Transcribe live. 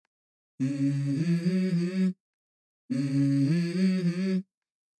Let's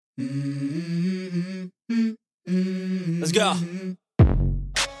go.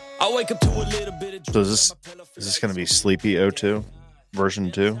 I wake up to a little bit of. So is this going to be Sleepy O2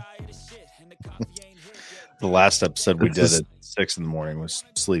 version 2? The last episode we did at 6 in the morning was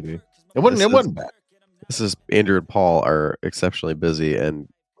Sleepy. It wasn't bad. This is Andrew and Paul are exceptionally busy, and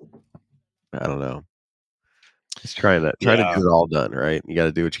I don't know. He's trying to get it all done, right? You got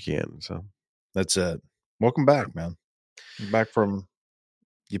to do what you can. So that's it. Welcome back, man. You're back from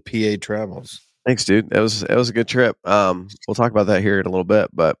your PA travels. Thanks, dude. It was a good trip. We'll talk about that here in a little bit,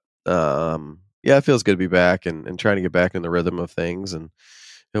 but yeah, it feels good to be back and trying to get back in the rhythm of things and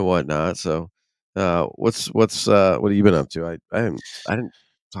whatnot. So, what have you been up to? I didn't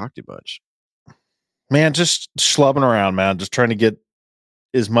talk too much, man. Just schlubbing around, man. Just trying to get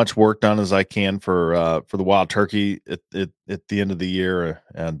as much work done as I can for the wild turkey at the end of the year,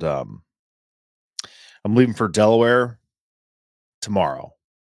 and I'm leaving for Delaware tomorrow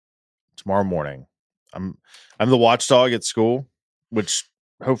morning. I'm the watchdog at school, which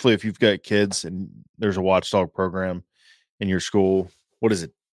hopefully if you've got kids and there's a watchdog program in your school, what is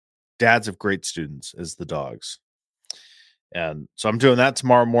it? Dads of great students is the dogs. And so I'm doing that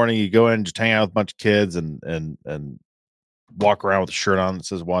tomorrow morning. You go in, just hang out with a bunch of kids and walk around with a shirt on that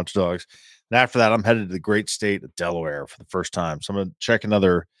says watchdogs. And after that, I'm headed to the great state of Delaware for the first time. So I'm going to check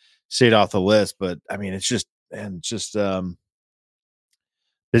another state off the list, but I mean, it's just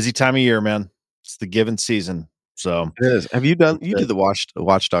busy time of year, man. It's the given season. So it is. Have you did the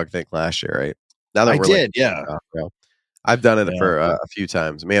watchdog thing last year, right? Now that I did, yeah. I've done it for a few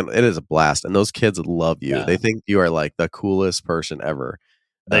times. Man, it is a blast, and those kids love you. Yeah. They think you are like the coolest person ever.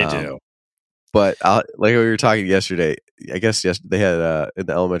 They do. But like we were talking yesterday, I guess they had in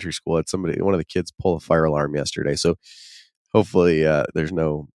the elementary school had one of the kids pull a fire alarm yesterday. So hopefully there's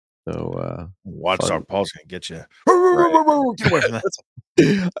no watchdog. Paul's gonna get you. Right. Get away from that.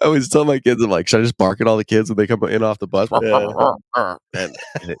 I always tell my kids, I'm like, should I just bark at all the kids when they come in off the bus? Yeah. And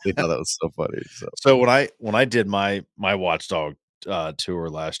they thought that was so funny. So when I did my watchdog tour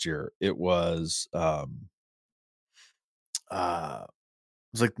last year, it was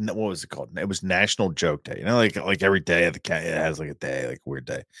like, what was it called? It was National Joke Day. You know, like every day of the cat, it has like a day, like a weird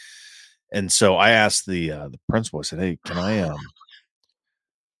day. And so I asked the principal. I said, "Hey, can I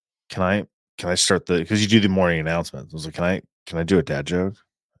start because you do the morning announcements?" I was like, "Can I do a dad joke?"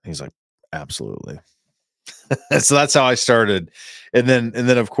 He's like, "Absolutely." So that's how I started. And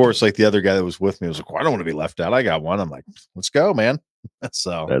then of course, like the other guy that was with me was like, "Well, I don't want to be left out. I got one." I'm like, "Let's go, man."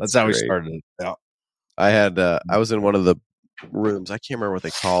 So that's how we started. Yeah. I had I was in one of the rooms. I can't remember what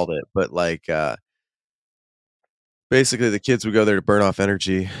they called it, but like basically the kids would go there to burn off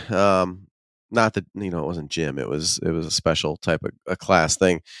energy. Not that, it wasn't gym. It was a special type of a class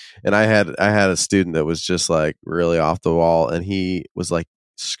thing. And I had a student that was just like really off the wall, and he was like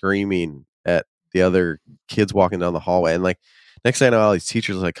screaming at the other kids walking down the hallway. And like next thing I know, all these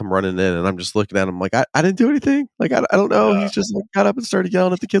teachers like come running in, and I'm just looking at him like, I didn't do anything. Like, I don't know. Yeah. He's just like got up and started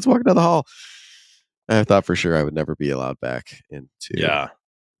yelling at the kids walking down the hall. And I thought for sure I would never be allowed back into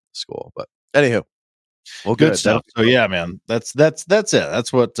school. But anywho, well, good stuff. So yeah, man, that's it.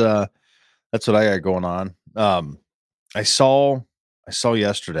 That's what I got going on. I saw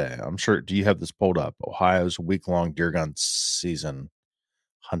yesterday. I'm sure. Do you have this pulled up? Ohio's week-long deer gun season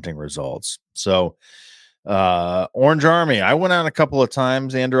hunting results. So, Orange Army. I went out a couple of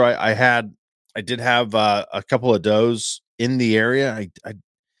times, Andrew. I did have a couple of does in the area.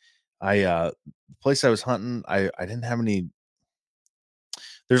 The place I was hunting, I didn't have any.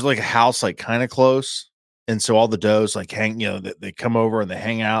 There's like a house like kind of close. And so all the does like hang, they come over and they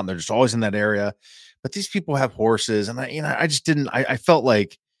hang out and they're just always in that area. But these people have horses, and I just didn't. I felt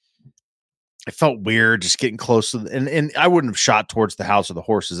weird just getting close to and I wouldn't have shot towards the house or the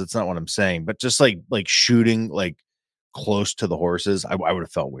horses. That's not what I'm saying. But just like shooting like close to the horses, I would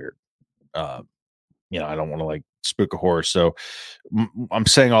have felt weird. I don't want to like spook a horse. So I'm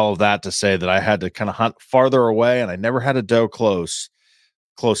saying all of that to say that I had to kind of hunt farther away, and I never had a doe close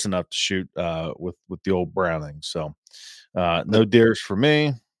enough to shoot with the old Browning. So no deers for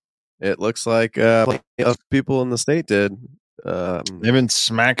me. It looks like people in the state did. They've been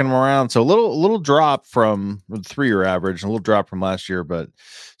smacking them around. So a little drop from the 3-year average, a little drop from last year. But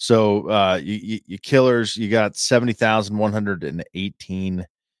so you killers, you got 70,118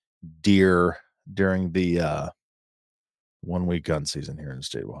 deer during the 1 week gun season here in the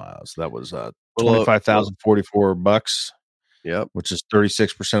state of Ohio. So that was 25,044 bucks. Yep. Which is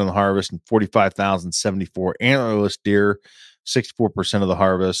 36% of the harvest, and 45,074 antlerless deer, 64% of the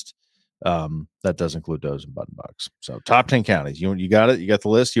harvest. That does include does and button bucks. So top 10 counties. You got it? You got the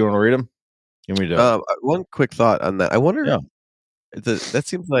list? You want to read them? You want me to do it? One quick thought on that. I wonder. Yeah. That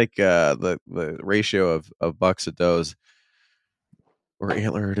seems like the ratio of bucks to does or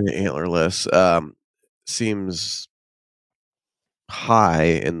antler to antlerless seems high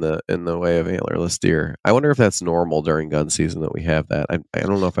in the way of antlerless deer. I wonder if that's normal during gun season that we have that. I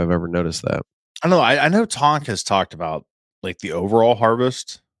don't know if I've ever noticed that. I don't know. I know Tonk has talked about like the overall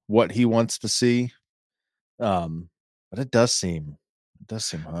harvest, what he wants to see. But it does seem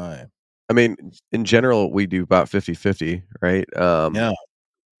high. I mean, in general, we do about 50-50, right? Yeah.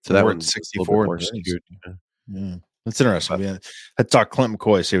 So that We're one's at a little 64 bit more and thirty. skewed. Yeah. That's interesting. Let's talk Clint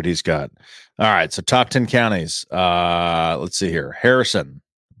McCoy, see what he's got. All right. So top 10 counties. Let's see here. Harrison,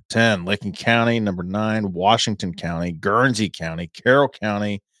 10, Licking County, number 9, Washington County, Guernsey County, Carroll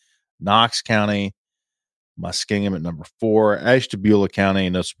County, Knox County, Muskingum at number 4, Ashtabula County,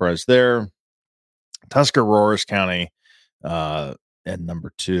 no surprise there. Tuscarawas County at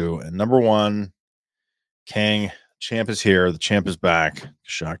number 2. And number 1, King, champ is here. The champ is back.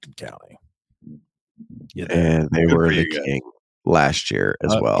 Shockton County. And they Good were for the you guys. king last year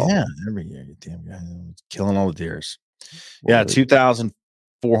as well. Yeah, every year. You damn guy. Killing all the deers. Yeah,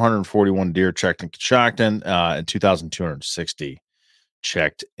 2,441 deer checked in Shockton and 2,260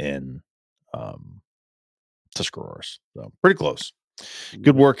 checked in Tuscarawas. So pretty close.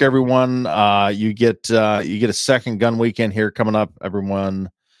 Good work, everyone. You get a second gun weekend here coming up,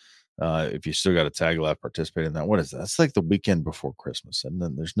 everyone. If you still got a tag left, participate in that. What is that? It's like the weekend before Christmas, and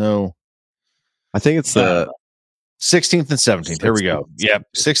then there's no. I think it's the 16th and 17th. Here we go. Yep,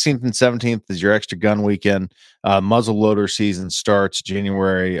 16th and 17th is your extra gun weekend. Muzzle loader season starts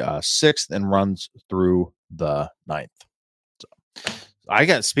January 6th and runs through the 9th. So,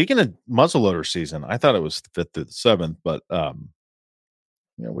 speaking of muzzle loader season, I thought it was the 5th through the 7th, but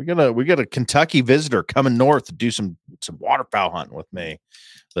we got a Kentucky visitor coming north to do some waterfowl hunting with me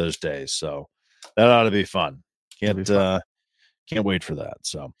those days. So that ought to be fun. Can't wait for that.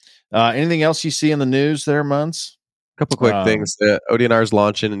 So anything else you see in the news there, Muntz? A couple quick things. ODNR is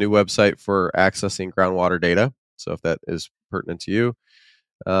launching a new website for accessing groundwater data. So if that is pertinent to you,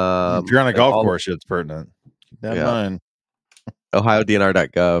 if you're on a golf course, it's pertinent. Keep that in mind.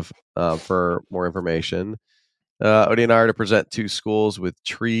 OhioDNR.gov for more information. ODNR to present 2 schools with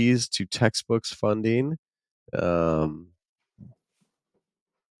trees to textbooks funding.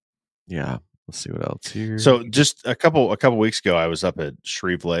 Yeah, let's see what else here. So just a couple weeks ago, I was up at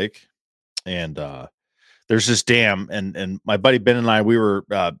Shreve Lake, and there's this dam, and my buddy Ben and I, we were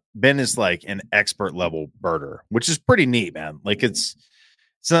Ben is like an expert level birder, which is pretty neat, man. Like it's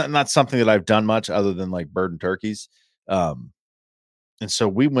not something that I've done much other than like bird and turkeys. And so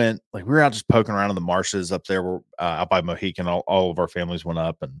we were out just poking around in the marshes up there. We're out by Mohican. All of our families went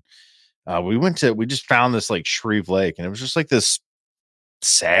up, and we just found this like Shreve Lake, and it was just like this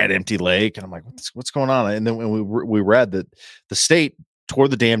sad, empty lake. And I'm like, what's going on? And then when we read that the state tore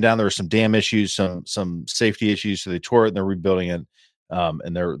the dam down, there were some dam issues, some safety issues. So they tore it and they're rebuilding it.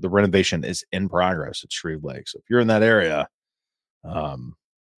 And the renovation is in progress at Shreve Lake. So if you're in that area,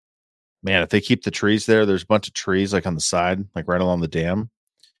 man, if they keep the trees there's a bunch of trees like on the side, like right along the dam.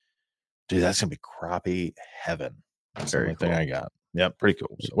 Dude, that's gonna be crappie heaven. That's the only thing I got. Yep, pretty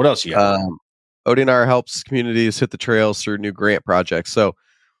cool. So what else you got? ODNR helps communities hit the trails through new grant projects. So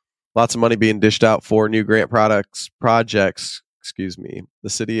lots of money being dished out for new grant projects. Excuse me. The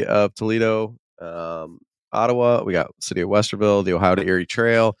city of Toledo, Ottawa. We got city of Westerville, the Ohio to Erie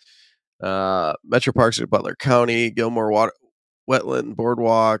Trail, Metro Parks of Butler County, Gilmore Wetland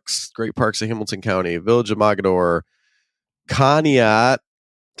Boardwalks, Great Parks of Hamilton County, Village of Mogador, Conneaut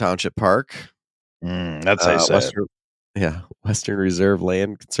Township Park. That's how you say it. Western Reserve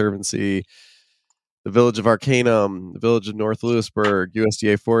Land Conservancy, the Village of Arcanum, the Village of North Lewisburg,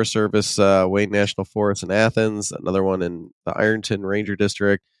 USDA Forest Service, Wayne National Forest in Athens, another one in the Ironton Ranger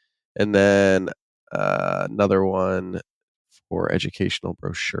District, and then another one for educational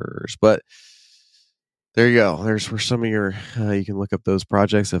brochures. But there you go. There's for some of your, you can look up those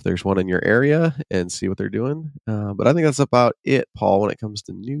projects if there's one in your area and see what they're doing. But I think that's about it, Paul, when it comes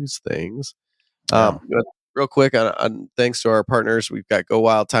to news things. Real quick, on thanks to our partners, we've got Go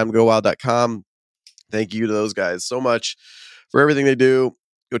Wild, timetogowild.com. Thank you to those guys so much for everything they do.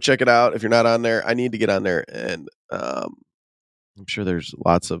 Go check it out. If you're not on there, I need to get on there. And I'm sure there's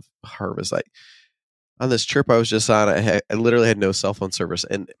lots of harvest. On this trip I was just on, I literally had no cell phone service.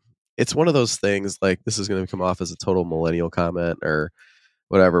 And it's one of those things, like, this is going to come off as a total millennial comment or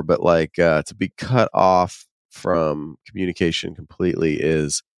whatever, but like to be cut off from communication completely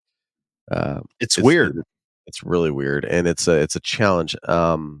is it's weird. It's really weird, and it's a challenge.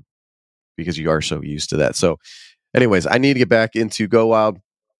 because you are so used to that. So anyways, I need to get back into Go Wild,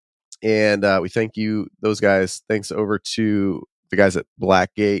 and we thank you, those guys. Thanks over to the guys at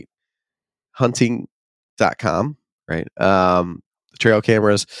blackgatehunting.com, right? Trail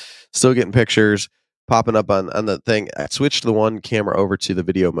cameras, still getting pictures popping up on the thing. I switched the one camera over to the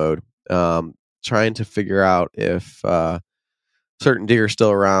video mode, trying to figure out if certain deer are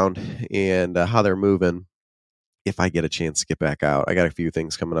still around and how they're moving. If I get a chance to get back out, I got a few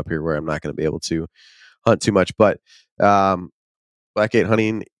things coming up here where I'm not going to be able to hunt too much, but Blackgate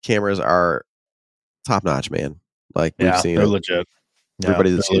hunting cameras are top notch, man. Like we've seen they're them. legit.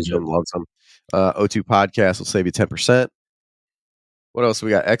 Everybody that's used them loves them. O2 podcast will save you 10%. What else?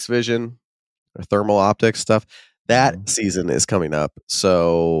 We got X Vision, or thermal optics stuff. That season is coming up,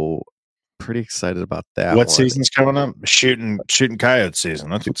 so pretty excited about that. What season's coming up? Shooting coyote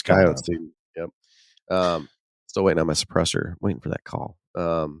season. That's what's coming up. Season. Yep. Still waiting on my suppressor. Waiting for that call.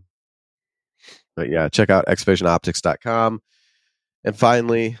 But yeah, check out xvisionoptics.com. And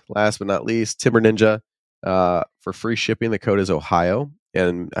finally, last but not least, Timber Ninja. For free shipping, the code is Ohio.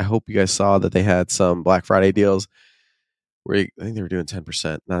 And I hope you guys saw that they had some Black Friday deals where I think they were doing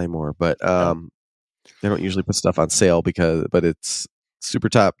 10%, not anymore. But they don't usually put stuff on sale but it's super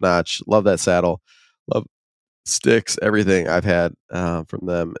top notch. Love that saddle. Love sticks. Everything I've had from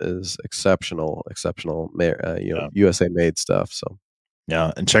them is exceptional. USA made stuff. So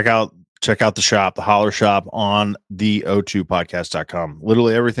yeah, and check out the shop, the Holler Shop on the o2podcast.com.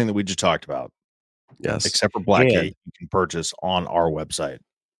 Literally everything that we just talked about. Yes. Except for Blackgate, you can purchase on our website.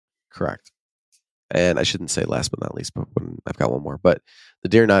 Correct. And I shouldn't say last but not least, but I've got one more. But the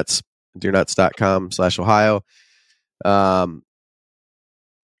Deer Nuts, deernuts.com/Ohio.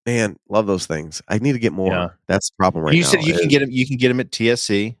 Man, love those things. I need to get more. Yeah. That's the problem right now. You said you can get them. You can get them at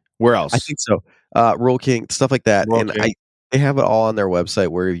TSC. Where else? I think so. Rural King, stuff like that. They have it all on their website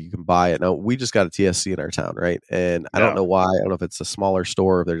where you can buy it. Now, we just got a TSC in our town, right? And I don't know why. I don't know if it's a smaller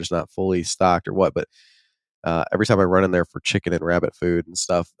store, if they're just not fully stocked or what. But every time I run in there for chicken and rabbit food and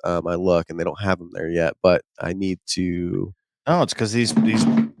stuff, I look and they don't have them there yet. But I need to. Oh, it's because these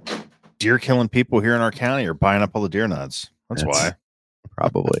deer killing people here in our county are buying up all the deer nuts. That's why.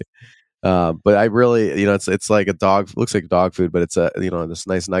 Probably. But I really, it's like looks like dog food, but it's this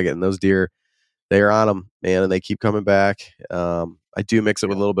nice nugget, and those deer, they are on them, man, and they keep coming back. I do mix it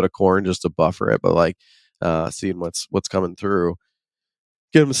with a little bit of corn just to buffer it, but like seeing what's coming through,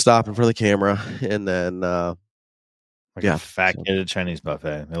 get them to stop in front of the camera, and then a fat kid Chinese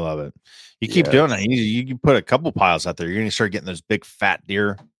buffet. I love it. You keep doing it. You can put a couple piles out there. You're gonna start getting those big fat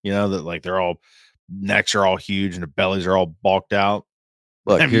deer, that like they're all necks are all huge and their bellies are all bulked out.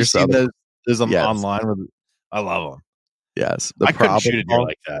 Look, have you seen those online? I love them. Yes, I couldn't shoot a deer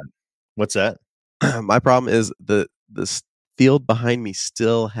like that. What's that? My problem is the field behind me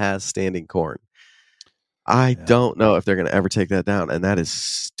still has standing corn. I don't know if they're going to ever take that down, and that is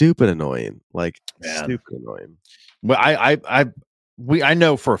stupid annoying. Stupid annoying. Well, I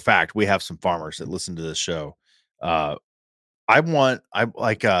know for a fact we have some farmers that listen to this show.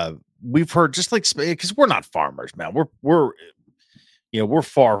 We've heard just like because we're not farmers, man. We're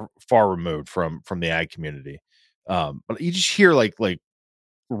far removed from the ag community. But you just hear like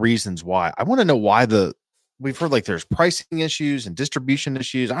reasons why. I want to know why we've heard like there's pricing issues and distribution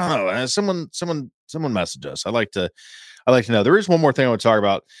issues. I don't know. Someone message us. I'd like to know. There is one more thing I want to talk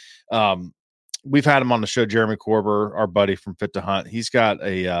about. We've had him on the show, Jeremy Korber, our buddy from Fit to Hunt. He's got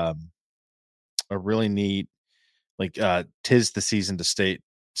a really neat, "'Tis the season to stay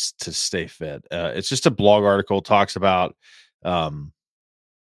fit." It's just a blog article, talks about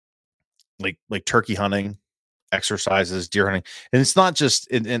like turkey hunting, exercises, deer hunting, and it's not just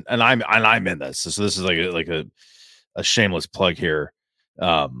and I'm in this. So this is like a shameless plug here.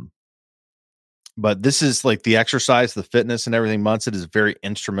 But this is like the exercise, the fitness, and everything. Muntz, it is a very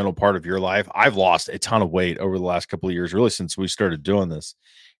instrumental part of your life. I've lost a ton of weight over the last couple of years, really since we started doing this,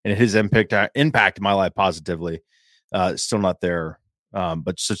 and it has impacted my life positively. Still not there.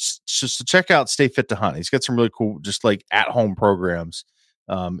 But so check out Stay Fit to Hunt. He's got some really cool, just like at home programs.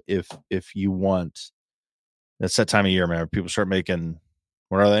 If you want, that's that time of year, man. People start making,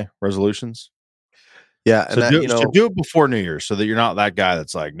 what are they? Resolutions. Yeah. So do it before New Year's so that you're not that guy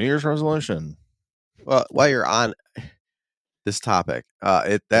that's like New Year's resolution. Well, while you're on this topic,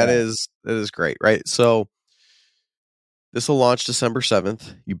 that is great, right? So this will launch December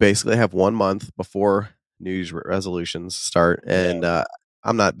 7th. You basically have 1 month before New Year's resolutions start. And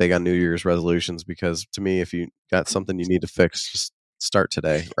I'm not big on New Year's resolutions because to me, if you got something you need to fix, just start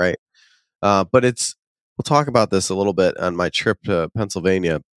today, right? But we'll talk about this a little bit on my trip to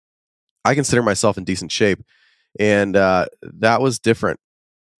Pennsylvania. I consider myself in decent shape, and that was different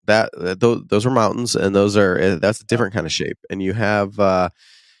those are mountains, and that's a different kind of shape. And you have,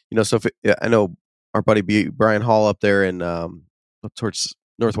 so I know our buddy Brian Hall up there in up towards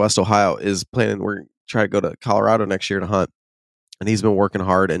Northwest Ohio is planning. We're trying to go to Colorado next year to hunt, and he's been working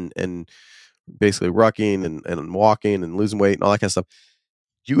hard and basically rucking and walking and losing weight and all that kind of stuff.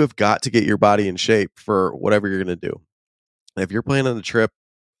 You have got to get your body in shape for whatever you're going to do. If you're planning a trip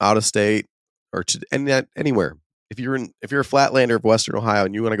out of state or to anywhere, if you're a flatlander of Western Ohio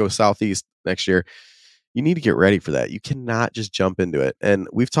and you want to go southeast next year, you need to get ready for that. You cannot just jump into it. And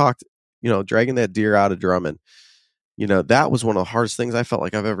we've talked, dragging that deer out of Drummond, that was one of the hardest things I felt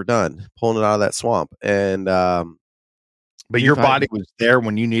like I've ever done, pulling it out of that swamp. And, but your body was there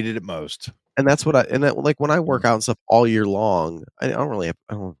when you needed it most. And that's what like when I work out and stuff all year long, I don't have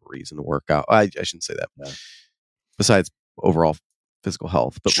a reason to work out. I shouldn't say that. Yeah. Besides overall physical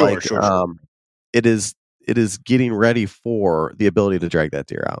health, but sure. It is getting ready for the ability to drag that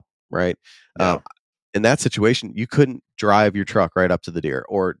deer out. Right. Yeah. In that situation, you couldn't drive your truck right up to the deer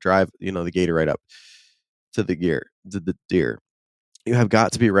or drive, the gator right up to the deer. You have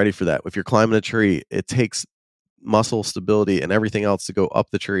got to be ready for that. If you're climbing a tree, it takes muscle stability and everything else to go up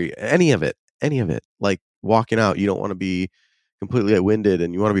the tree. Any of it, like walking out, you don't want to be completely winded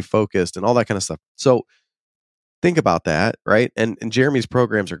and you want to be focused and all that kind of stuff. So think about that. Right. And Jeremy's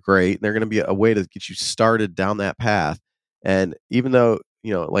programs are great. They're going to be a way to get you started down that path. And even though,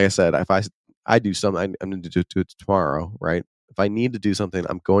 like I said, if I do something, I'm going to do it tomorrow. Right. If I need to do something,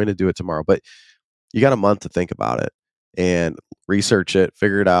 I'm going to do it tomorrow, but you got a month to think about it and research it,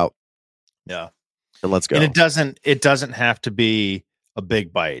 figure it out. Yeah. And let's go. And it doesn't have to be a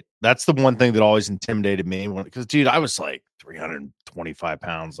big bite. That's the one thing that always intimidated me because dude, I was like 325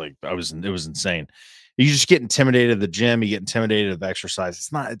 pounds. Like it was insane. You just get intimidated at the gym. You get intimidated of exercise.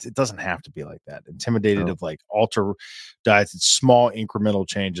 It doesn't have to be like that. Intimidated of like alter diets. It's small incremental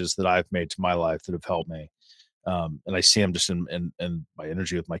changes that I've made to my life that have helped me. And I see them just in my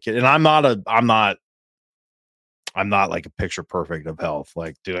energy with my kid. And I'm not like a picture perfect of health.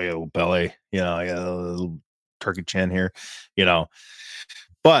 Like, dude, I got a little belly, I got a little turkey chin here,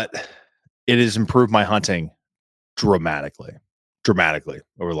 but it has improved my hunting dramatically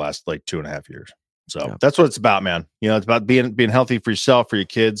over the last like 2.5 years. So yeah. That's what it's about, man. It's about being healthy for yourself, for your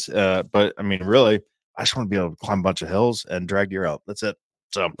kids. But I mean, really, I just want to be able to climb a bunch of hills and drag deer out. That's it.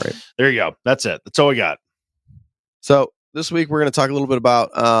 So There you go. That's it. That's all we got. So this week we're going to talk a little bit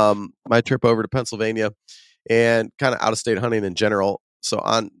about my trip over to Pennsylvania and kind of out of state hunting in general. So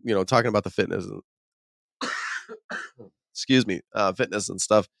on, talking about the fitness, fitness and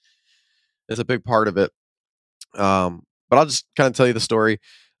stuff is a big part of it. But I'll just kind of tell you the story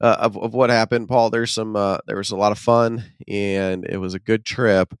of what happened, Paul. There was a lot of fun and it was a good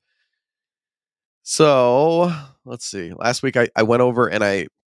trip. So let's see. Last week I went over and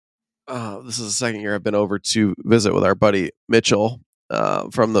this is the second year I've been over to visit with our buddy Mitchell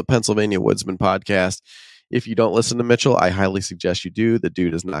from the Pennsylvania Woodsman podcast. If you don't listen to Mitchell, I highly suggest you do. The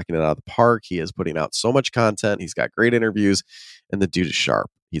dude is knocking it out of the park. He is putting out so much content. He's got great interviews, and the dude is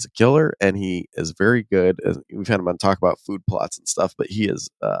sharp. He's a killer, and he is very good. We've had him on talk about food plots and stuff, but he is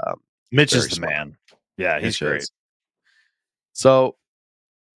Mitch is the smart man. Yeah, he's great. So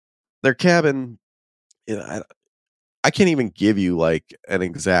their cabin, I can't even give you like an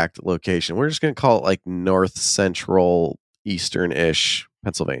exact location. We're just going to call it like north central eastern-ish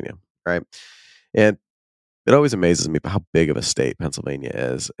Pennsylvania, right? And it always amazes me how big of a state Pennsylvania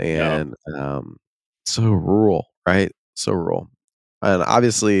is, and so rural, right? So rural, and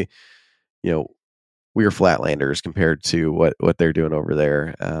obviously, we are flatlanders compared to what they're doing over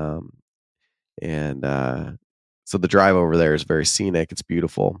there, so the drive over there is very scenic. It's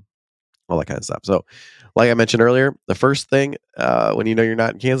beautiful, all that kind of stuff. So, like I mentioned earlier, the first thing when you're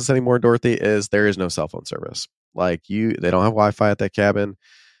not in Kansas anymore, Dorothy, is there is no cell phone service. Like they don't have Wi-Fi at that cabin.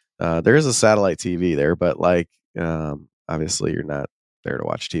 There is a satellite TV there, but obviously you're not there to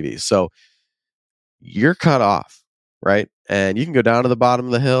watch TV. So you're cut off, right? And you can go down to the bottom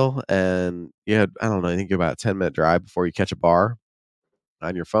of the hill and I don't know, I think you're about a 10-minute drive before you catch a bar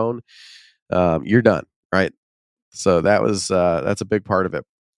on your phone. You're done, right? So that's a big part of it.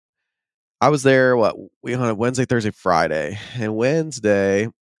 I was there, we hunted Wednesday, Thursday, Friday, and Wednesday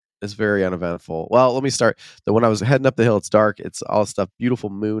is very uneventful. Well, let me start. When I was heading up the hill, it's dark. It's all stuff. Beautiful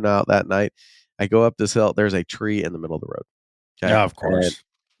moon out that night. I go up this hill. There's a tree in the middle of the road. Okay? Yeah, of course. And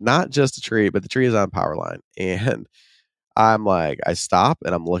not just a tree, but the tree is on power line. And I'm like, I stop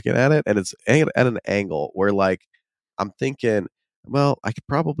and I'm looking at it, and it's at an angle where I'm thinking, well, I could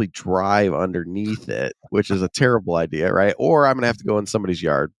probably drive underneath it, which is a terrible idea, right? Or I'm going to have to go in somebody's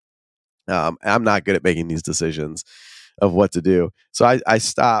yard. I'm not good at making these decisions. of what to do. So I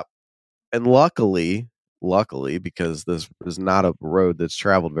stop, and luckily, because this is not a road that's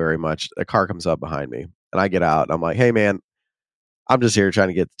traveled very much, a car comes up behind me, and I get out, and I'm like, "Hey, man, I'm just here trying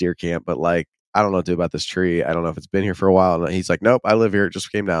to get to deer camp, but like, I don't know what to do about this tree. I don't know if it's been here for a while." And he's like, "Nope, I live here. It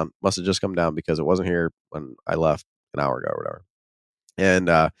just came down. Must have just come down because it wasn't here when I left an hour ago or whatever." And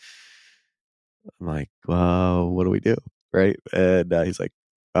I'm like, "Well, what do we do?" Right? And he's like,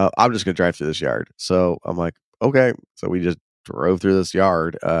 "I'm just gonna drive through this yard." So I'm like, "Okay." So we just drove through this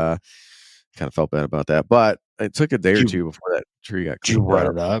yard. Kind of felt bad about that, but it took a day or two before that tree got Did you cleaned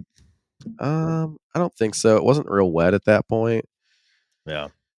rut up. it up? I don't think so. It wasn't real wet at that point. Yeah.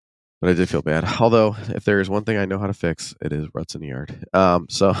 But I did feel bad. Although, if there is one thing I know how to fix, it is ruts in the yard.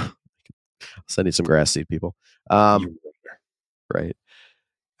 So I'll send you some grass seed, people. Right.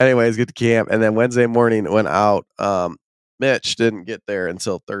 Anyways, get to camp, and then Wednesday morning went out. Mitch didn't get there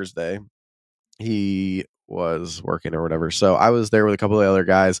until Thursday. He was working or whatever. So I was there with a couple of the other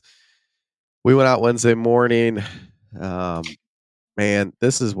guys. We went out Wednesday morning. Man,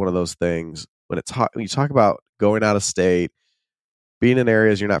 this is one of those things when you talk about going out of state, being in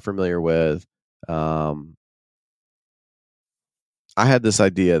areas you're not familiar with. I had this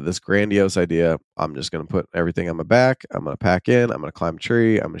idea, this grandiose idea. I'm just going to put everything on my back. I'm going to pack in. I'm going to climb a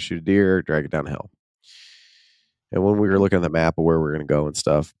tree. I'm going to shoot a deer, drag it down a hill. And when we were looking at the map of where we were going to go and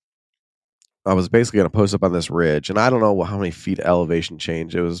stuff, I was basically going to post up on this ridge. And I don't know how many feet elevation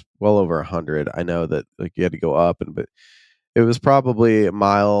change. It was well over 100. I know that like you had to go up, but it was probably a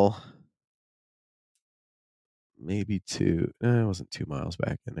mile, maybe two. It wasn't 2 miles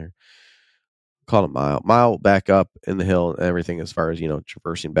back in there. Call it a mile back up in the hill and everything as far as,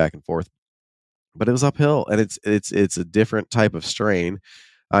 traversing back and forth. But it was uphill, and it's a different type of strain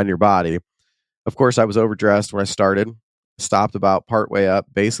on your body. Of course, I was overdressed when I started, stopped about partway up,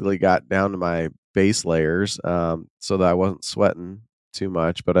 basically got down to my base layers, so that I wasn't sweating too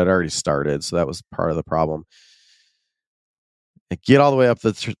much, but I'd already started. So that was part of the problem. I get all the way up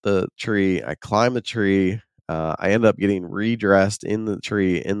the tree. I climb the tree. I ended up getting redressed in the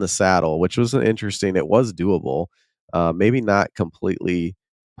tree in the saddle, which was interesting. It was doable. Maybe not completely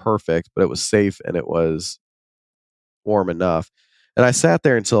perfect, but it was safe and it was warm enough. And I sat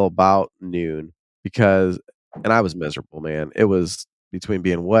there until about noon and I was miserable, man. It was between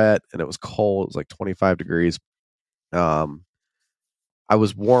being wet and it was cold. It was like 25 degrees. I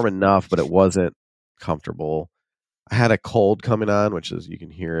was warm enough, but it wasn't comfortable. I had a cold coming on, which is, you can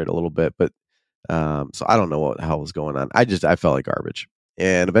hear it a little bit, but so I don't know what the hell was going on. I felt like garbage.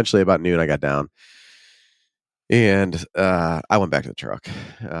 And eventually about noon I got down and I went back to the truck.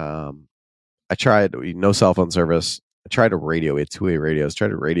 I tried no cell phone service. I tried to radio. We had two-way radios. Tried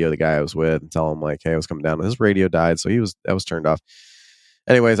to radio the guy I was with and tell him like, "Hey, I was coming down." His radio died, so that was turned off.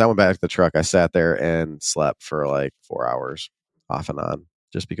 Anyways, I went back to the truck. I sat there and slept for like 4 hours off and on,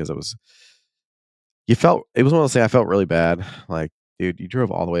 just because it was one of those things I felt really bad. Like, dude, you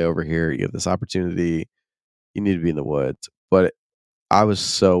drove all the way over here. You have this opportunity. You need to be in the woods. But I was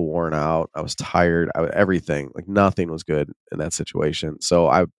so worn out. I was tired. Everything, like nothing was good in that situation. So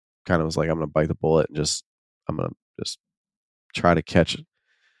I kind of was like, I'm going to bite the bullet and I'm going to just try to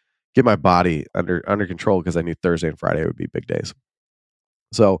get my body under control, because I knew Thursday and Friday would be big days.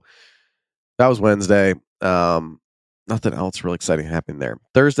 So that was Wednesday. Nothing else really exciting happening there.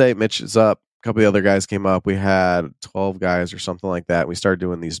 Thursday, Mitch is up. A couple of the other guys came up. We had 12 guys or something like that. We started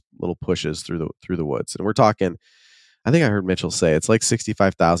doing these little pushes through the woods, and we're talking, I think I heard Mitchell say it's like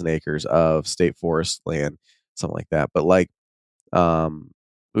 65,000 acres of state forest land, something like that. But like,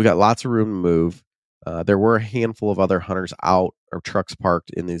 we got lots of room to move. There were a handful of other hunters out or trucks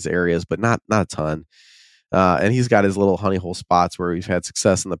parked in these areas, but not a ton. And he's got his little honey hole spots where we've had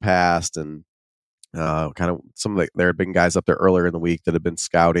success in the past, and kind of there had been guys up there earlier in the week that have been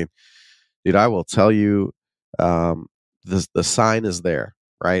scouting. Dude, I will tell you, the sign is there,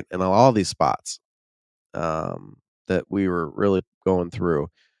 right? And all these spots that we were really going through,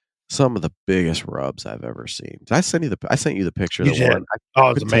 some of the biggest rubs I've ever seen. Did I send you I sent you the picture of the one. Oh,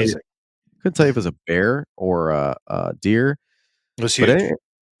 it's amazing. Couldn't tell you if it was a bear or a deer. It was huge. But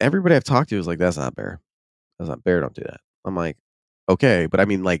everybody I've talked to was like, "That's not bear. That's not bear. Don't do that." I'm like, okay, but I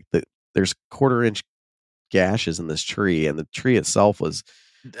mean, like there's 1/4-inch gashes in this tree, and the tree itself was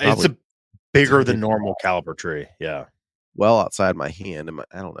it's a bigger than normal caliber tree. Yeah, well outside my hand. And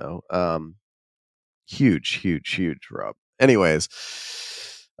I don't know. Huge rub. Anyways,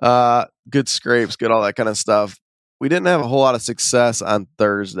 good scrapes, good all that kind of stuff. We didn't have a whole lot of success on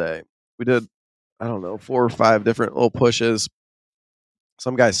Thursday. We did, I don't know, 4 or 5 different little pushes.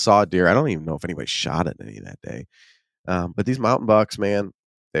 Some guys saw deer. I don't even know if anybody shot at any that day. But these mountain bucks, man,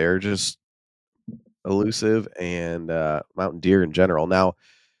 they're just elusive, and mountain deer in general. Now,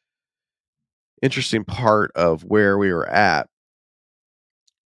 interesting part of where we were at,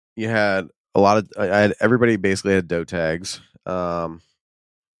 you had a lot of everybody basically had doe tags.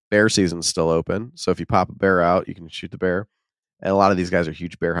 Bear season's still open, so if you pop a bear out, you can shoot the bear. And a lot of these guys are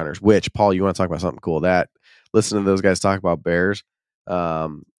huge bear hunters. Which, Paul, you want to talk about something cool? That listening to those guys talk about bears,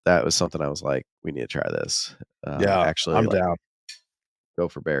 that was something I was like, we need to try this. Actually, I'm like, down. go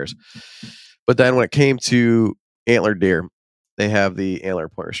for bears. But then when it came to antler deer, they have the antler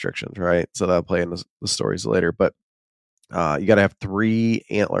point restrictions, right? So that'll play in the stories later. But you got to have 3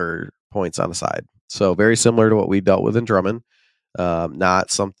 antler points on the side. So very similar to what we dealt with in Drummond.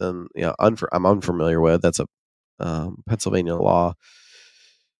 Not something I'm unfamiliar with. That's a Pennsylvania law.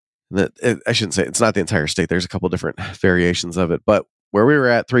 I shouldn't say it's not the entire state. There's a couple different variations of it, but where we were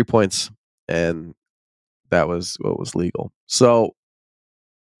at 3 points, and that was what was legal. So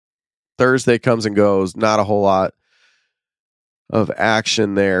Thursday comes and goes, not a whole lot of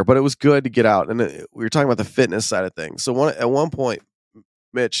action there, but it was good to get out. And we were talking about the fitness side of things. So at one point,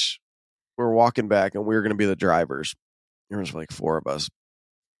 Mitch, we were walking back, and we were going to be the drivers. There was like 4 of us,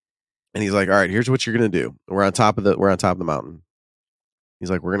 and he's like, "All right, here's what you're going to do. We're on top of the mountain." He's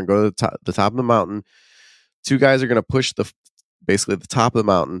like, "We're going to go to the top of the mountain. 2 guys are going to push basically the top of the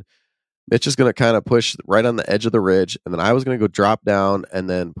mountain. Mitch is going to kind of push right on the edge of the ridge, and then I was going to go drop down and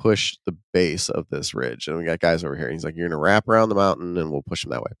then push the base of this ridge. And we got guys over here. And he's like, you're going to wrap around the mountain, and we'll push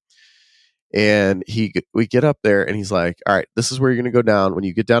them that way." And we get up there, and he's like, "All right, this is where you're going to go down. When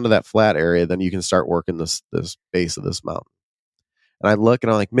you get down to that flat area, then you can start working this base of this mountain." And I look,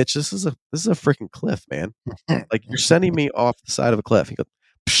 and I'm like, "Mitch, this is a freaking cliff, man. Like, you're sending me off the side of a cliff." He goes,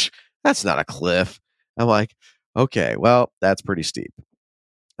 "Psh, that's not a cliff." I'm like, "Okay, well, that's pretty steep."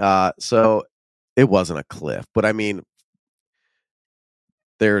 So it wasn't a cliff, but I mean,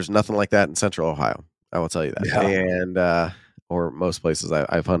 there's nothing like that in Central Ohio. I will tell you that. Yeah. And or most places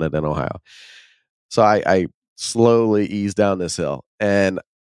I've hunted in Ohio. So I slowly eased down this hill, and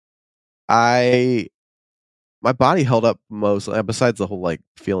my body held up mostly, besides the whole like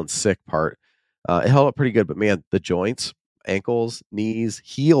feeling sick part. It held up pretty good, but man, the joints, ankles, knees,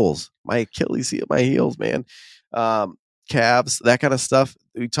 heels, my Achilles heel, my heels, man, calves, that kind of stuff.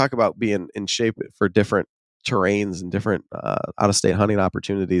 We talk about being in shape for different terrains and different out of state hunting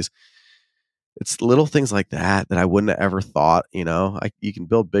opportunities. It's little things like that I wouldn't have ever thought. You can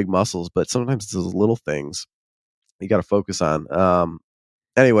build big muscles, but sometimes it's those little things you got to focus on.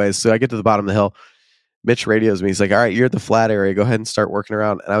 Anyways, so I get to the bottom of the hill. Mitch radios me. He's like, "All right, you're at the flat area. Go ahead and start working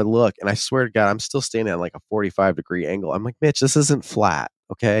around." And I would look, and I swear to God, I'm still standing on like a 45-degree angle. I'm like, "Mitch, this isn't flat,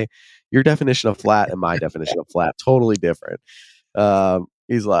 okay? Your definition of flat and my definition of flat, totally different."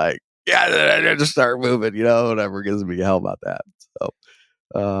 He's like, "Yeah, just start moving, whatever." Gives me hell about that.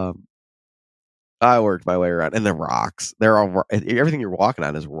 So I worked my way around, and the rocks. They're all everything you're walking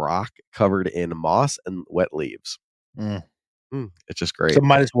on is rock covered in moss and wet leaves. It's just great. So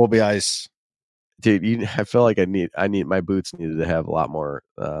might as well be ice. Dude, I feel like I need my boots needed to have a lot more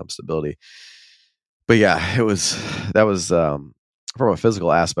stability. But yeah, that was from a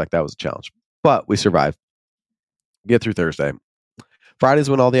physical aspect, that was a challenge. But we survived. Get through Thursday. Friday's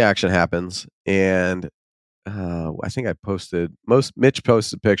when all the action happens, and I think Mitch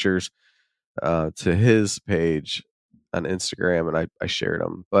posted pictures to his page on Instagram, and I shared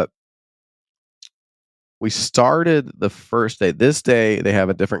them. But we started the first day. This day they have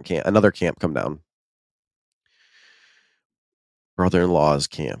another camp come down. Brother-in-law's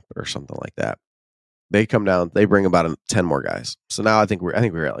camp or something like that. They come down, they bring about 10 more guys. So now I think we're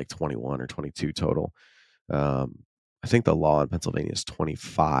at like 21 or 22 total. I think the law in Pennsylvania is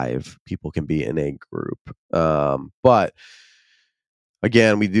 25 people can be in a group. But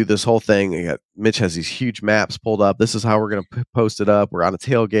again, we do this whole thing. Mitch has these huge maps pulled up. This is how we're going to post it up. We're on a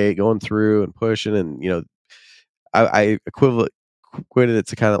tailgate going through and pushing. And, I equated it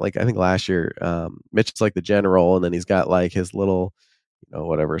to kind of like, I think last year, Mitch is like the general, and then he's got like his little,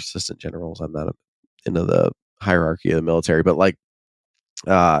 whatever assistant generals. I'm not into the hierarchy of the military, but like,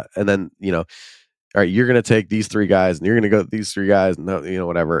 and then, all right, you're going to take these 3 guys, and you're going to go these 3 guys, and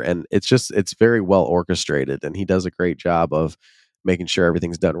whatever. And it's very well orchestrated, and he does a great job of making sure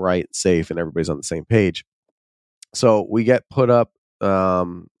everything's done right, safe, and everybody's on the same page. So we get put up.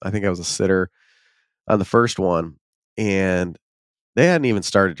 I think I was a sitter on the first one, and they hadn't even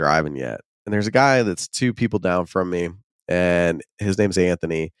started driving yet. And there's a guy that's 2 people down from me, and his name's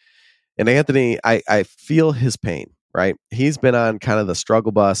Anthony. And Anthony, I feel his pain, right? He's been on kind of the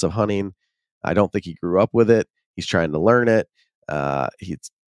struggle bus of hunting. I don't think he grew up with it. He's trying to learn it.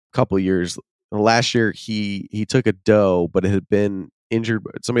 He's a couple years. Last year, he took a doe, but it had been injured.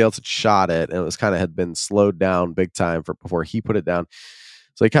 Somebody else had shot it, and it was kind of had been slowed down big time before he put it down.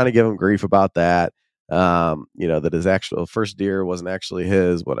 So they kind of give him grief about that. That his actual first deer wasn't actually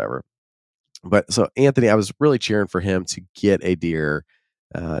his, whatever. But so Anthony, I was really cheering for him to get a deer,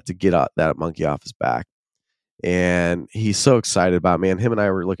 to get that monkey off his back. And he's so excited about it. Man, him and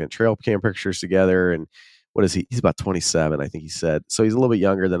I were looking at trail cam pictures together. And what is he? He's about 27, I think he said. So he's a little bit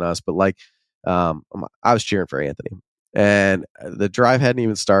younger than us, but I was cheering for Anthony. And the drive hadn't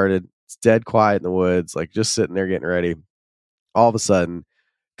even started. It's dead quiet in the woods, like just sitting there getting ready. All of a sudden,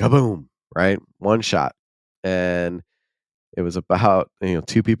 kaboom, right? One shot. And it was about,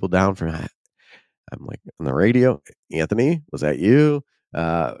 2 people down from it. I'm like on the radio, Anthony, was that you?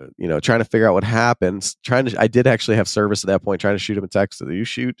 Trying to figure out what happened. I did actually have service at that point, trying to shoot him a text. Did you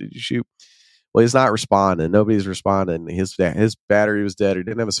shoot? Well, he's not responding. Nobody's responding. His battery was dead. He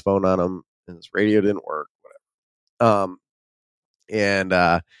didn't have his phone on him, and his radio didn't work. Whatever.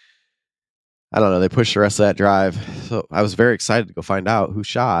 I don't know. They pushed the rest of that drive, so I was very excited to go find out who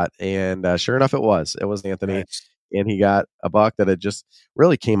shot. And sure enough, it was Anthony. Nice. And he got a buck that had just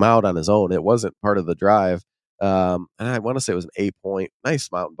really came out on his own. It wasn't part of the drive. And I want to say it was an 8-point, nice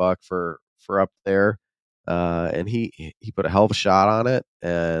mountain buck for up there. And he put a hell of a shot on it.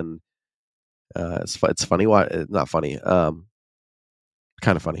 And it's funny. Not funny. Kind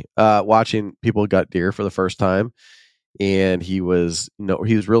of funny. Watching people gut deer for the first time. And he was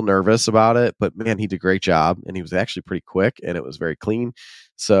real nervous about it, but man, he did a great job, and he was actually pretty quick, and it was very clean.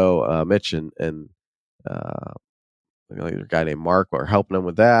 So Mitch and a guy named Mark were helping him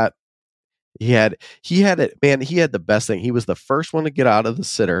with that. He had it, man. He had the best thing. He was the first one to get out of the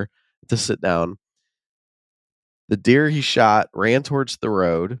sitter to sit down. The deer he shot ran towards the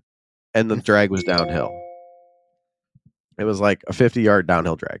road, and the drag was downhill. It was like a 50-yard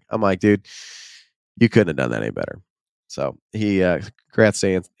downhill drag. I'm like, dude, you couldn't have done that any better. So he, congrats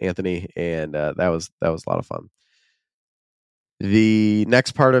to Anthony, and that was a lot of fun. The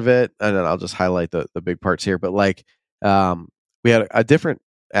next part of it, and then I'll just highlight the big parts here, but we had a different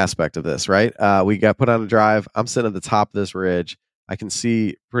aspect of this, right? We got put on a drive. I'm sitting at the top of this ridge. I can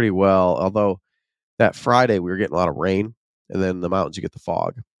see pretty well, although that Friday we were getting a lot of rain, and then in the mountains you get the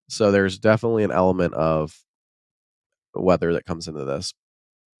fog. So there's definitely an element of weather that comes into this.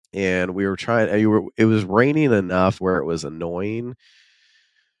 And we were it was raining enough where it was annoying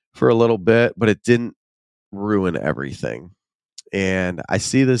for a little bit, but it didn't ruin everything. And I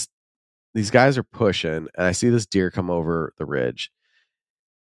see these guys are pushing, and I see this deer come over the ridge,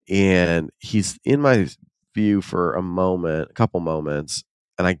 and he's in my view for a couple moments,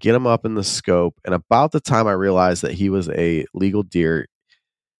 and I get him up in the scope. And about the time I realized that he was a legal deer,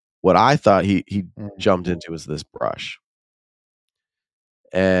 what I thought he jumped into was this brush.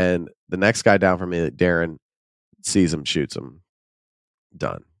 And the next guy down from me, Darren, sees him, shoots him.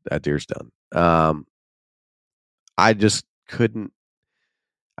 Done. That deer's done. I just couldn't.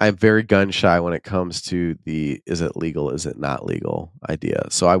 I'm very gun shy when it comes to the is it legal, is it not legal idea.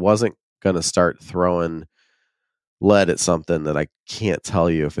 So I wasn't going to start throwing lead at something that I can't tell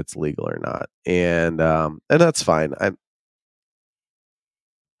you if it's legal or not. And that's fine.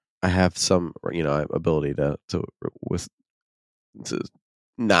 I have some, ability to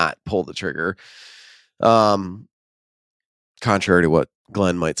not pull the trigger. Contrary to what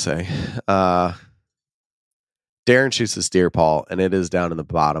Glenn might say. Darren shoots this deer, Paul, and it is down in the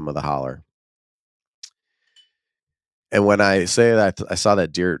bottom of the holler. And when I say that, I saw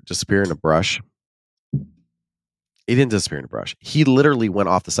that deer disappear in the brush. He didn't disappear in the brush. He literally went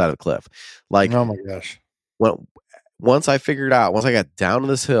off the side of the cliff. Like, oh my gosh. Once I got down to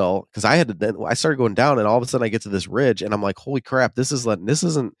this hill, because I started going down, and all of a sudden I get to this ridge, and I'm like, holy crap, this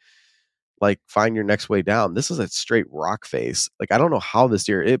isn't like find your next way down. This is a straight rock face. Like, I don't know how this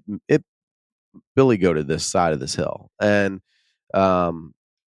deer, it billy goated this side of this hill. And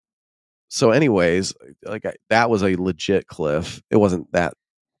so anyways, that was a legit cliff. It wasn't that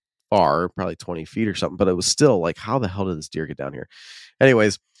far, probably 20 feet or something, but it was still like, how the hell did this deer get down here?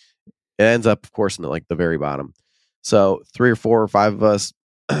 Anyways, it ends up, of course, in the very bottom. So 3 or 4 or 5 of us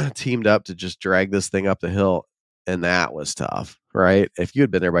teamed up to just drag this thing up the hill. And that was tough, right? If you had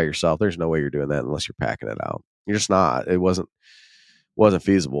been there by yourself, there's no way you're doing that unless you're packing it out. You're just not. It wasn't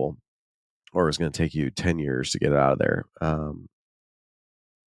feasible, or it was going to take you 10 years to get it out of there.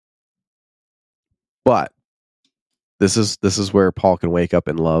 But this is where Paul can wake up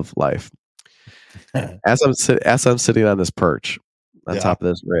and love life. As I'm sitting on this perch on top of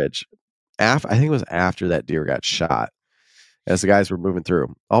this ridge, I think it was after that deer got shot, as the guys were moving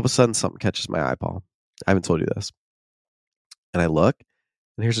through, all of a sudden something catches my eye, Paul. I haven't told you this. And I look,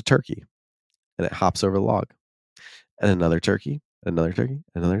 and here's a turkey, and it hops over the log. And another turkey, another turkey,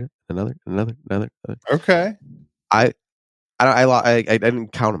 another. Okay. I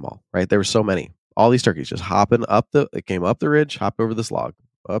didn't count them all. Right, there were so many. All these turkeys just hopping up it came up the ridge, hopped over this log,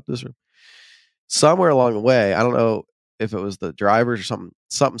 up this. Somewhere along the way, I don't know if it was the drivers or something.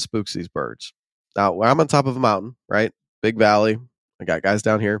 Something spooks these birds. Now, when I'm on top of a mountain, right, big valley, I got guys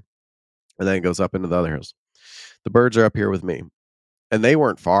down here, and then it goes up into the other hills. The birds are up here with me, and they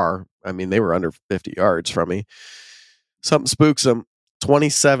weren't far. I mean, they were under 50 yards from me. Something spooks them.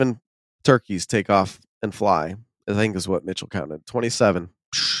 27 turkeys take off and fly. I think is what Mitchell counted. 27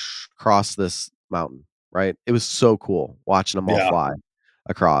 across this mountain, right? It was so cool watching them all fly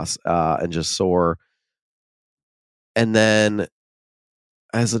across and just soar. And then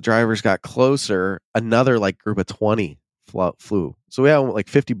as the drivers got closer, another like group of 20 flew. So we had like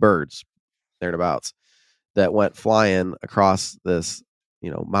 50 birds thereabouts that went flying across this,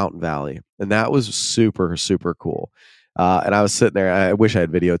 mountain valley. And that was super, super cool. And I was sitting there. I wish I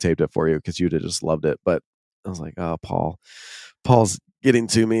had videotaped it for you because you'd have just loved it. But I was like, oh, Paul's getting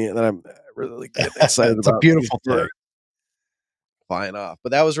to me. And then I'm really getting excited it's about a beautiful thing. Flying off.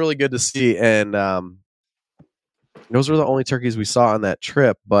 But that was really good to see. And those were the only turkeys we saw on that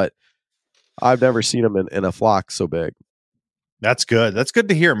trip. But I've never seen them in a flock so big. That's good. That's good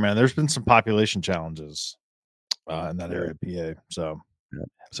to hear, man. There's been some population challenges in that area of PA.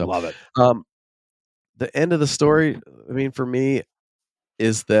 So love it. The end of the story, I mean, for me,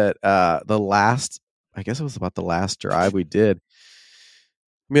 is that the last, I guess it was about the last drive we did.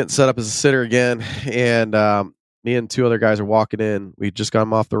 We went set up as a sitter again, and me and two other guys are walking in. We just got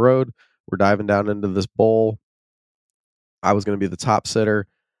them off the road. We're diving down into this bowl. I was going to be the top sitter.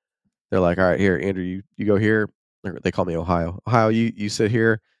 They're like, all right, here, Andrew, you go here. They call me Ohio. Ohio, you sit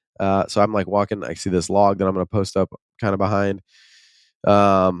here. So I'm like walking. I see this log that I'm going to post up kind of behind.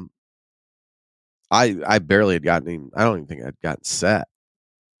 I barely had gotten. I don't even think I'd gotten set.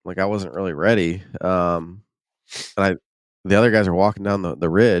 Like I wasn't really ready. And the other guys are walking down the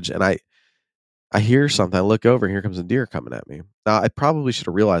ridge, and I hear something. I look over, and here comes a deer coming at me. Now I probably should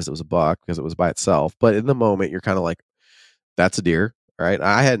have realized it was a buck because it was by itself. But in the moment, you're kind of like, "That's a deer." Right?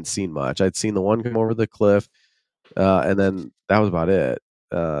 I hadn't seen much. I'd seen the one come over the cliff, and then that was about it.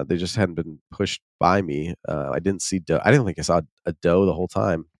 They just hadn't been pushed by me. I didn't see doe. I didn't think I saw a doe the whole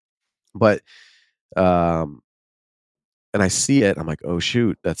time, but and I see it. I'm like, oh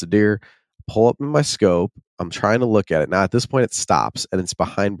shoot, that's a deer. Pull up in my scope. I'm trying to look at it. Now at this point, it stops and it's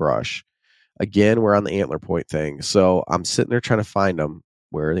behind brush. Again, we're on the antler point thing, so I'm sitting there trying to find them.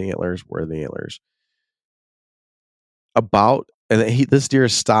 Where are the antlers? Where are the antlers? This deer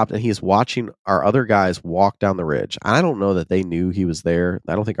has stopped and he is watching our other guys walk down the ridge. I don't know that they knew he was there.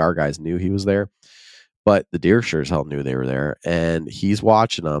 I don't think our guys knew he was there, but the deer sure as hell knew they were there. And he's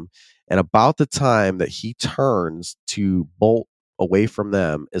watching them. And about the time that he turns to bolt away from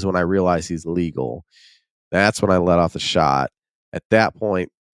them is when I realize he's legal. That's when I let off the shot. At that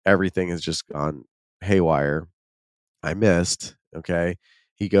point, everything has just gone haywire. I missed. Okay.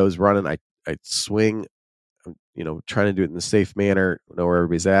 He goes running. I swing, trying to do it in a safe manner, know where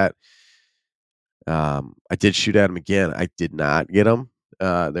everybody's at. I did shoot at him again. I did not get him. He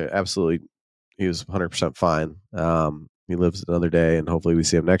was 100% fine. He lives another day, and hopefully we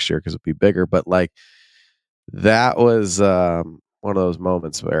see him next year because it'll be bigger. But like that was one of those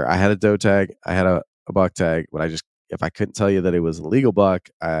moments where I had a doe tag, I had a buck tag, but if I couldn't tell you that it was a legal buck,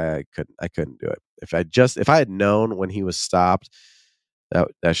 I couldn't do it. If I had known when he was stopped,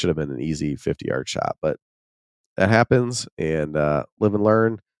 that should have been an easy 50-yard shot. But that happens, and live and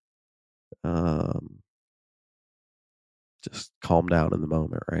learn. Just calm down in the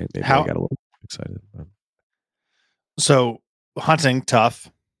moment, right? Maybe I got a little excited. So hunting, tough.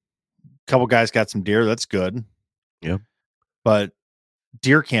 Couple guys got some deer. That's good. Yeah. But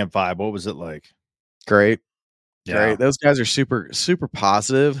deer camp vibe, what was it like? Great. Yeah. Great. Those guys are super, super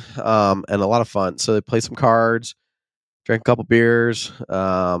positive, and a lot of fun. So they played some cards, drank a couple beers,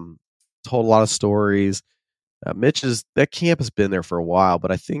 told a lot of stories. That camp has been there for a while,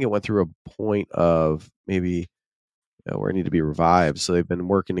 but I think it went through a point of maybe where it needed to be revived. So they've been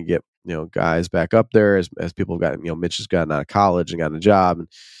working to get guys back up there as people have gotten. Mitch has gotten out of college and gotten a job and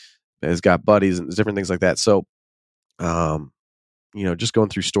has got buddies and different things like that. So, just going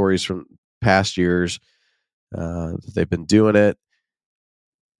through stories from past years, they've been doing it.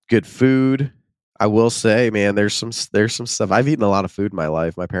 Good food. I will say, man, there's some stuff. I've eaten a lot of food in my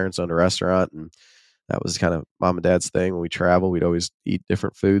life. My parents owned a restaurant, and that was kind of mom and dad's thing. When we travel, we'd always eat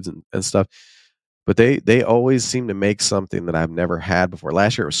different foods and stuff. But they always seem to make something that I've never had before.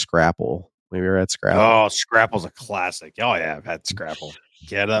 Last year it was Scrapple. Maybe you ever had Scrapple? Oh, Scrapple's a classic. Oh yeah, I've had Scrapple.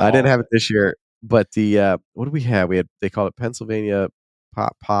 I didn't have it this year. But the what did we have? They called it Pennsylvania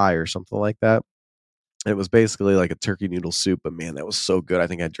pot pie or something like that. It was basically like a turkey noodle soup, but man, that was so good. I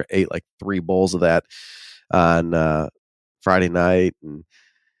think I ate like 3 bowls of that on Friday night, and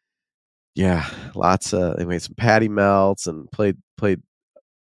yeah, they made some patty melts and played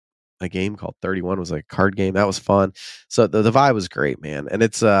a game called 31. It was like a card game. That was fun. So the vibe was great, man. And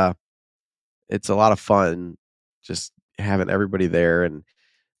it's a lot of fun just having everybody there, and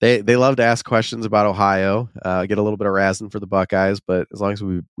they love to ask questions about Ohio, get a little bit of razzing for the Buckeyes, but as long as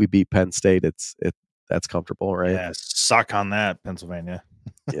we beat Penn State, that's comfortable, right? Yeah, suck on that, Pennsylvania.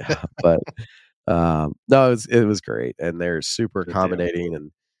 Yeah, but no, it was great, and they're super Good deal. accommodating,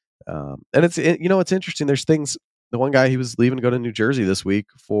 and it's it's interesting. There's things. The one guy, he was leaving to go to New Jersey this week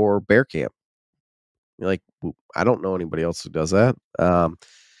for bear camp. You're like, I don't know anybody else who does that.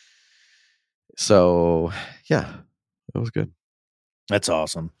 So yeah, it was good. That's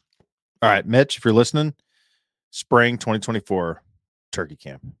awesome. All right, Mitch, if you're listening, spring 2024 turkey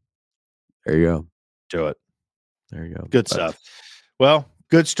camp. There you go. Do it. There you go. Good stuff. Well,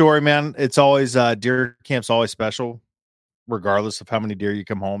 good story, man. It's always deer camp's always special, regardless of how many deer you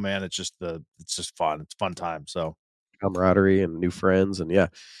come home, man. It's just fun. It's a fun time. So camaraderie and new friends, and yeah.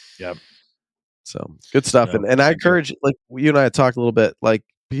 Yep. So good stuff. And I encourage, like you and I had talked a little bit, like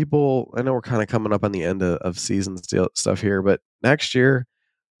people, I know we're kind of coming up on the end of season stuff here, but this year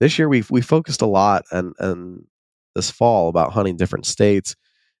we focused a lot on this fall about hunting different states,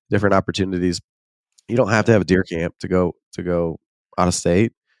 different opportunities. You don't have to have a deer camp to go out of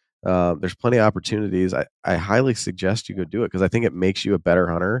state. There's plenty of opportunities. I highly suggest you go do it, because I think it makes you a better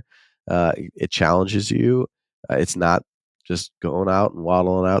hunter. It challenges you. It's not just going out and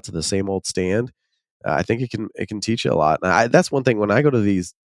waddling out to the same old stand. I think it can teach you a lot. And that's one thing when I go to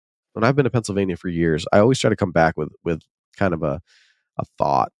these. When I've been to Pennsylvania for years, I always try to come back with kind of a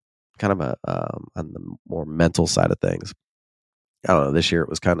thought, kind of on the more mental side of things. I don't know. This year it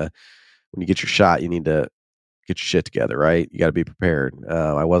was kind of, when you get your shot, you need to get your shit together, right? You got to be prepared.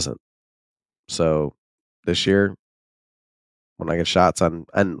 I wasn't. So this year, when I get shots on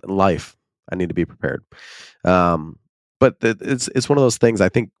life, I need to be prepared. But it's one of those things I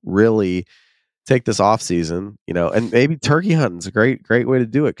think really take this off season, and maybe turkey hunting is a great way to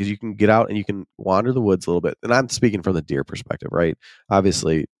do it, because you can get out and you can wander the woods a little bit. And I'm speaking from the deer perspective, right?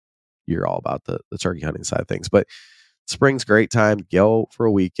 Obviously, you're all about the turkey hunting side of things, but spring's great time. Go for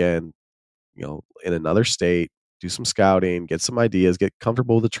a weekend, in another state, do some scouting, get some ideas, get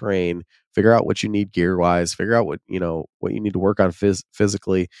comfortable with the terrain, figure out what you need gear wise, figure out what you need to work on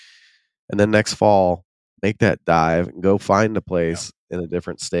physically, and then next fall make that dive and go find a place in a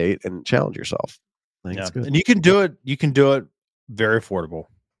different state and challenge yourself. I think it's good. And you can do it very affordable.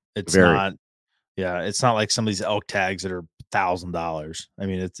 It's not like some of these elk tags that are $1,000. I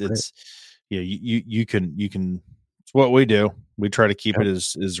mean, it's you can it's what we do. We try to keep it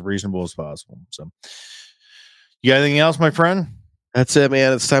as reasonable as possible. So you got anything else, my friend? That's it,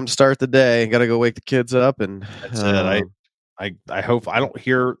 man. It's time to start the day. Got to go wake the kids up, and that's it. I hope I don't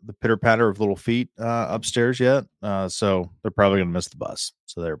hear the pitter patter of little feet upstairs yet. So they're probably going to miss the bus.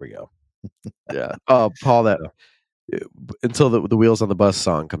 So there we go. Yeah. Oh, Paul, until the Wheels on the Bus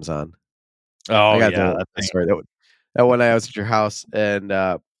song comes on. Oh, that one night I was at your house, and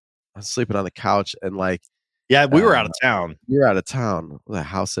I was sleeping on the couch, and we were out of town. You were out of town. Was a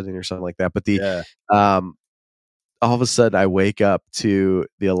house sitting or something like that. But all of a sudden I wake up to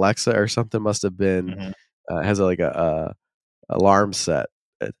the Alexa or something must have been has a alarm set.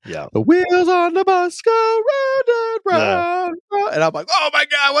 Yeah. The wheels on the bus go round and round. Yeah. And I'm like, oh my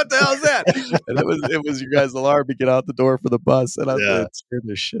God, what the hell is that? And it was your guys' alarm to get out the door for the bus. And it scared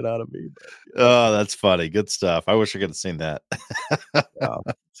the shit out of me. But, oh, that's funny. Good stuff. I wish I could have seen that.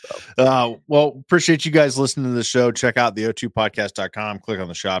 Well, appreciate you guys listening to the show. Check out the o2podcast.com. Click on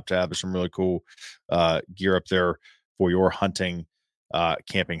the shop tab. There's some really cool gear up there for your hunting,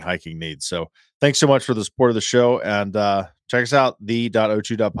 camping, hiking needs. So thanks so much for the support of the show. And check us out,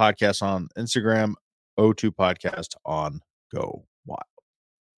 the.o2.podcast on Instagram, O2 Podcast on Go Wild.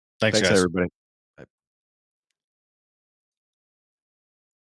 Thanks guys. Everybody.